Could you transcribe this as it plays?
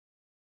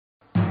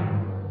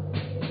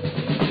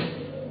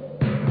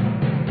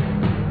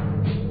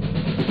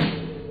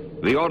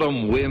The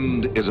autumn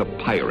wind is a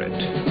pirate,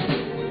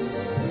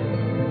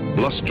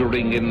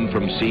 blustering in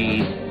from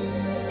sea.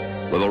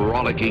 With a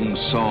rollicking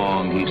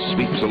song he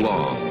sweeps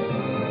along,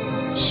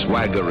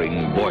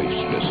 swaggering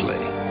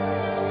boisterously.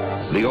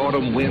 The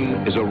autumn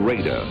wind is a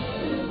raider,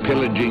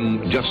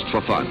 pillaging just for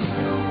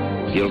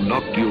fun. He'll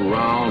knock you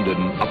round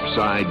and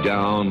upside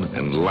down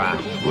and laugh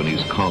when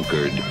he's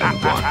conquered and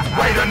won.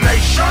 Raider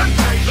Nation,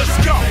 let's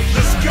go,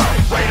 let's go.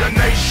 Raider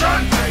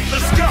Nation,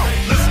 let's go,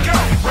 let's go.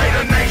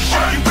 Raider Nation,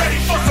 are you ready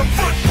for some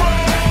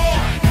football?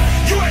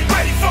 You ain't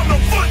ready for no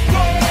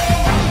football.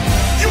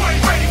 You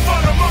ain't ready for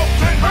the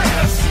Oakland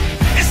Raiders.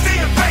 It's the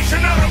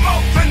invasion of the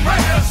Oakland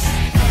Raiders.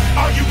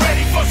 Are you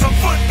ready for some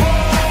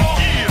football?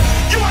 Yeah.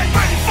 You ain't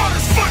ready for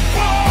this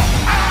football.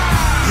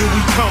 Here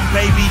we come,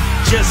 baby.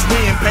 Just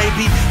win,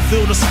 baby.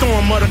 Feel the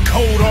storm of the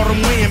cold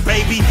autumn wind,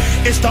 baby.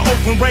 It's the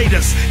Oakland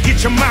Raiders.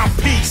 Get your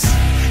mouthpiece.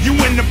 You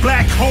in the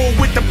black hole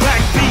with the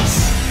black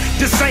beast.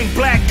 This ain't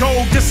black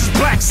gold, this is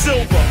black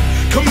silver.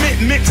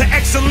 Commitment to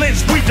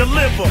excellence, we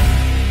deliver.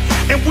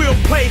 And we'll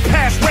play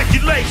past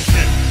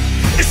regulation.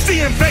 It's the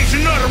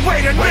invasion of the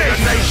Raider Nation.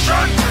 Raider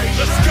Nation,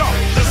 let's go,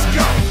 let's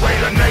go.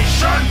 Raider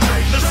Nation,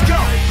 let's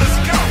go, let's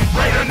go.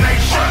 Raider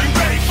Nation, are you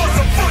ready for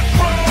some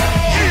football?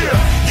 Yeah,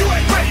 you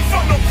ain't ready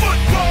for no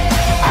football.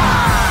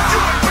 You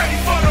ain't ready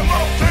for the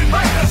Oakland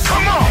Raiders.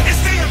 Come on,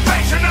 it's the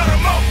invasion of the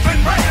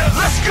Oakland Raiders.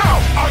 Let's go.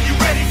 Are you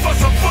ready for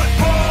some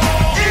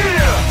football?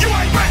 Yeah, you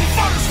ain't ready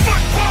for this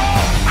football.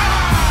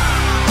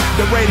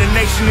 The Raider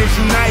Nation is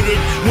united.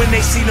 When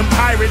they see them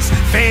pirates,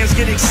 fans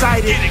get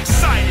excited.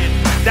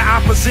 The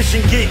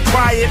opposition get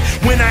quiet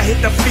when I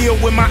hit the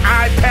field with my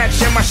eye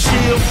patch and my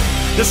shield.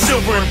 The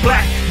silver and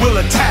black will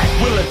attack,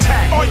 will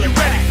attack. Are you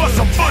ready for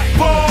some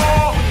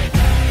football?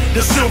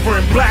 The silver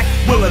and black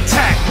will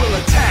attack, will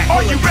attack.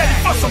 Are you ready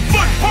for some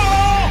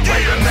football?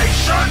 Raider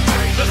Nation,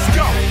 let's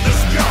go,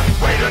 let's go.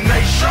 Raider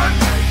Nation,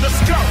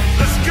 let's go,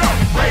 let's go.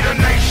 Raider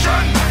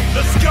Nation,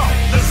 let's go,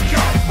 let's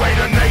go.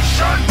 Raider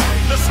Nation,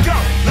 let's go,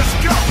 let's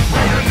go.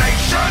 Raider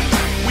Nation,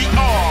 we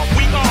are.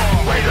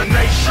 Raider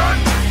Nation,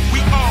 we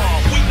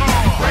are.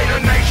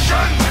 Raider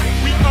Nation,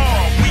 we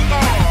are.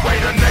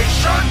 Raider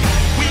Nation,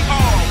 we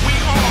are.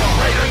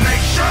 Raider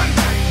Nation,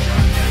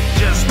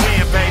 just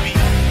win, baby.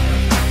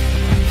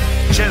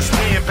 Just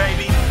win,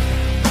 baby.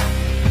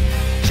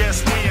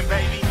 Just win,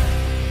 baby.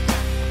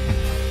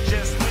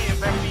 Just win,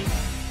 baby.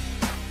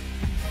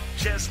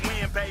 Just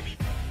win, baby.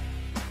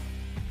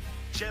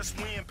 Just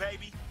win,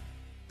 baby.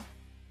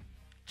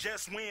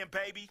 Just win,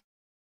 baby.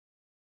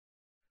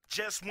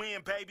 Just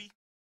win, baby.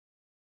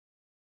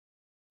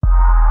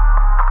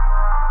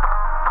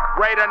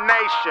 Raider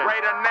Nation,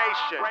 Raider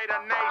Nation,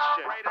 Raider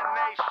Nation, Raider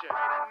Nation.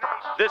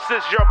 This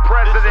is your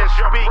president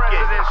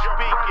speaking.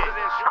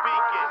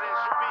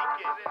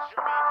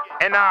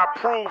 And I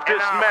approve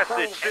this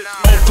message.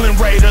 Oakland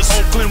Raiders,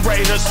 Oakland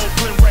Raiders,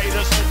 Oakland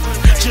Raiders.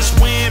 Just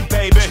win,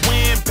 baby,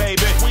 win,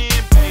 baby,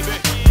 win, baby.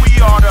 We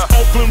are the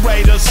Oakland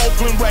Raiders,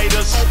 Oakland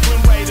Raiders,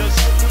 Oakland Raiders.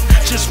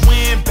 Just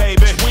win,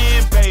 baby,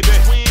 win, baby,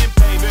 win,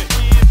 baby.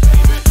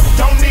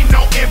 Don't need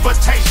no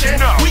invitation.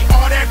 We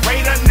are that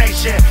Raider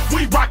Nation.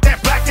 We rock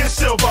that black and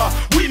silver.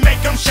 We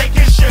make them shake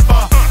and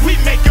shiver. We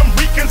make them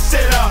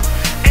reconsider.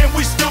 And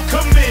we still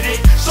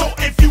committed. So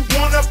if you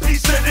want a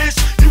piece of this,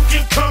 you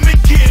can come and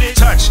get it.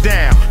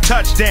 Touchdown,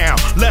 touchdown.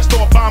 Let's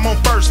throw a bomb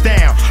on first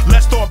down.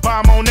 Let's throw a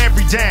bomb on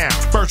every down.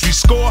 First we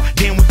score,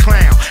 then we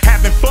clown.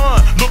 Having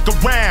fun, look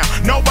around.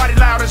 Nobody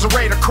loud as a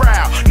Raider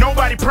crowd.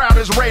 Nobody proud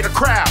as a Raider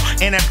crowd.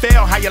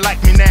 NFL, how you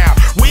like me now?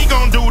 We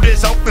gon' do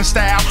this Oakland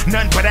style.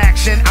 Nothing but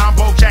action. I'm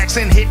Bo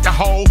Jackson, hit the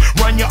hole.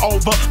 Run you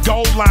over,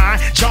 goal line.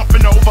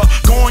 Jumping over,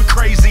 going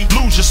crazy.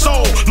 Lose your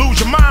soul, lose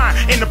your mind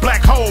in the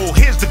black hole.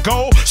 Here's the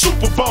goal,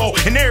 Super Bowl.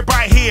 And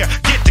everybody here,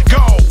 get to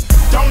go.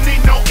 Don't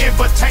need no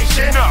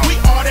invitation. We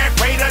are that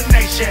Raider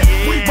Nation.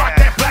 We rock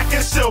that black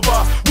and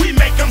silver. We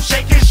make them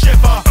shake and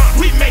shiver.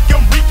 We make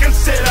them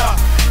reconsider.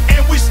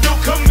 And we still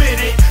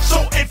committed.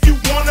 So if you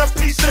want a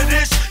piece of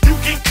this, you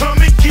can come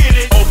and get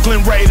it.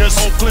 Oakland Raiders,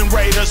 Oakland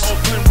Raiders,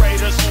 Oakland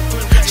Raiders.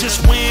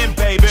 Just win,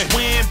 baby,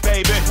 win,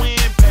 baby, win,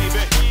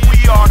 baby.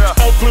 We are the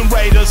Oakland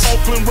Raiders,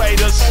 Oakland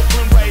Raiders,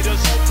 Oakland Raiders.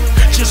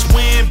 Just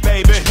win,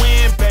 baby,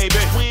 win, baby,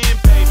 win,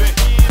 baby.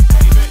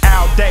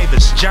 Al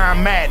Davis,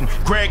 John Madden,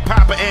 Greg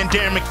Papa, and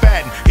Darren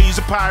McFadden. He's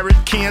a pirate,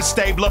 Ken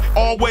Stabler,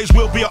 always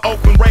will be an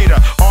Oakland Raider.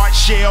 Art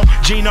Shell,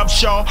 Gene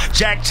Upshaw,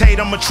 Jack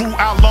Tatum, a true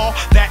outlaw.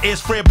 That is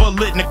Fred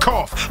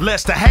Biletnikoff.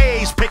 Lester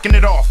Hayes picking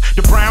it off.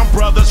 The Brown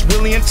brothers,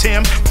 Willie and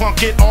Tim,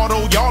 Plunkett,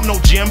 Otto, y'all know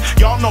Jim,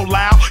 y'all know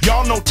Lau,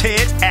 y'all know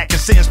Ted.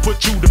 Atkinson's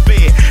put you to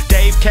bed.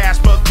 Dave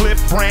Casper,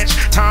 Cliff Branch,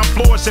 Tom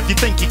Flores if you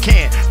think you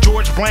can.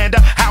 George Blanda,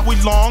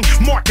 Howie Long,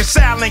 Marcus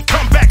Allen,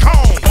 come back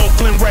home.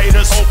 Oakland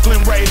Raiders,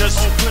 Oakland Raiders,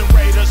 Oakland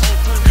Raiders.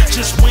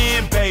 Just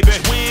win, baby,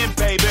 win,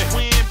 baby,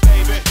 win,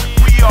 baby.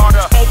 We are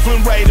the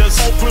Oakland Raiders,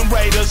 Oakland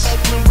Raiders,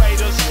 Oakland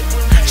Raiders.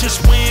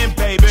 Just win,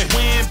 baby,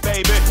 win,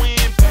 baby,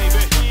 win,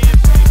 baby.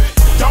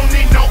 Don't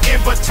need no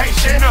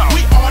invitation.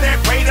 We are that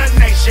Raider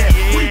Nation.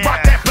 We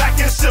rock that black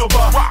and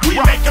silver. We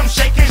make them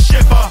shake and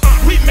shiver.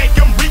 We make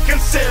them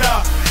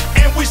reconsider.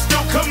 And we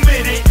still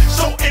committed.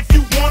 So if you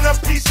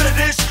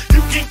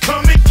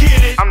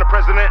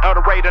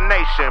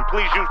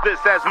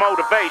as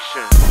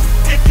motivation.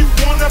 If you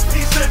want a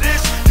piece of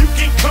this, you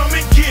can come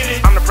and get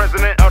it. I'm the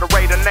president of the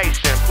Raider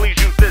Nation. Please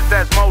use this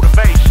as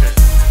motivation.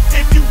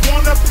 If you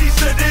want a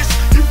piece of this,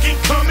 you can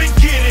come and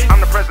get it. I'm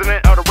the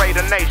president of the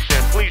Raider Nation.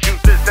 Please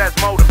use this as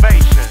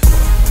motivation.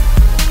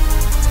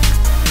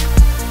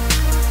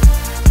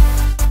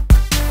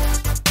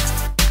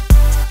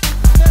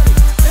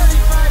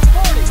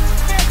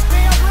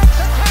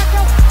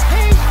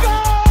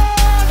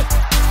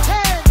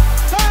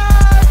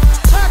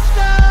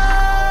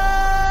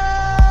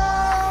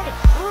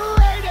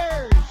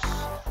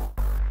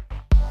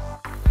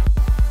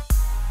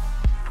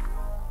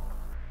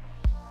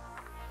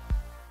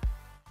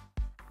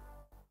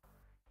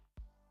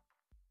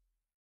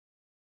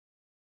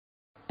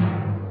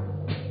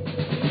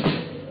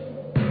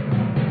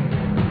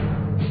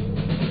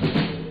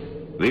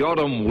 The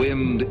autumn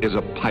wind is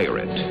a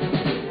pirate,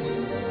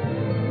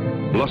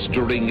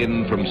 blustering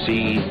in from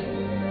sea.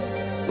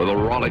 With a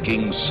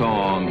rollicking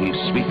song he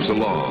sweeps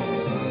along,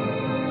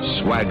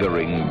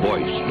 swaggering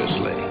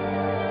boisterously.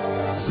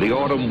 The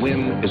autumn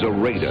wind is a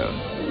raider,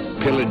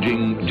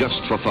 pillaging just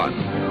for fun.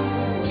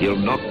 He'll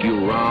knock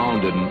you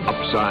round and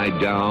upside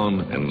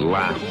down and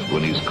laugh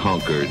when he's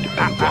conquered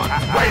and won.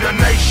 Raider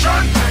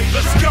Nation,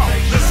 let's go,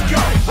 let's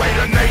go.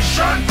 Raider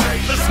Nation,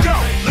 let's go,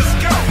 let's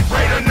go.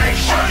 Raider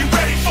Nation, are you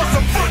ready for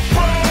some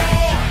football?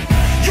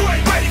 You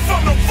ain't ready for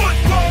no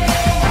football.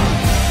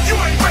 You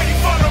ain't ready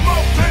for the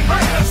Oakland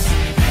Raiders.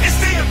 It's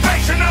the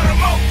invasion of the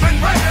Oakland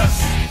Raiders.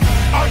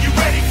 Are you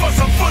ready for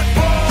some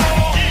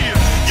football? Yeah.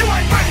 You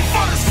ain't ready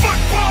for this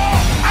football.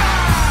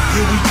 Ah.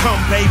 Here we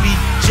come, baby.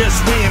 Just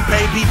win,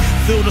 baby.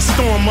 Feel the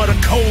storm of the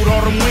cold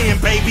autumn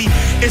wind, baby.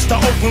 It's the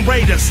Oakland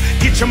Raiders.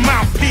 Get your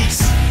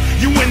mouthpiece.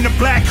 You in the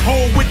black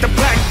hole with the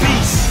black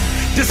beast.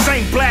 This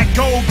ain't black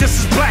gold, this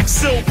is black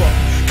silver.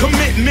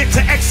 Commitment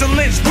to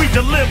excellence, we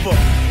deliver.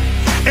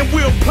 And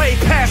we'll play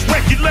past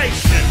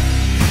regulation.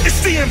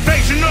 It's the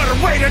invasion of the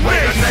Raider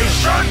Nation.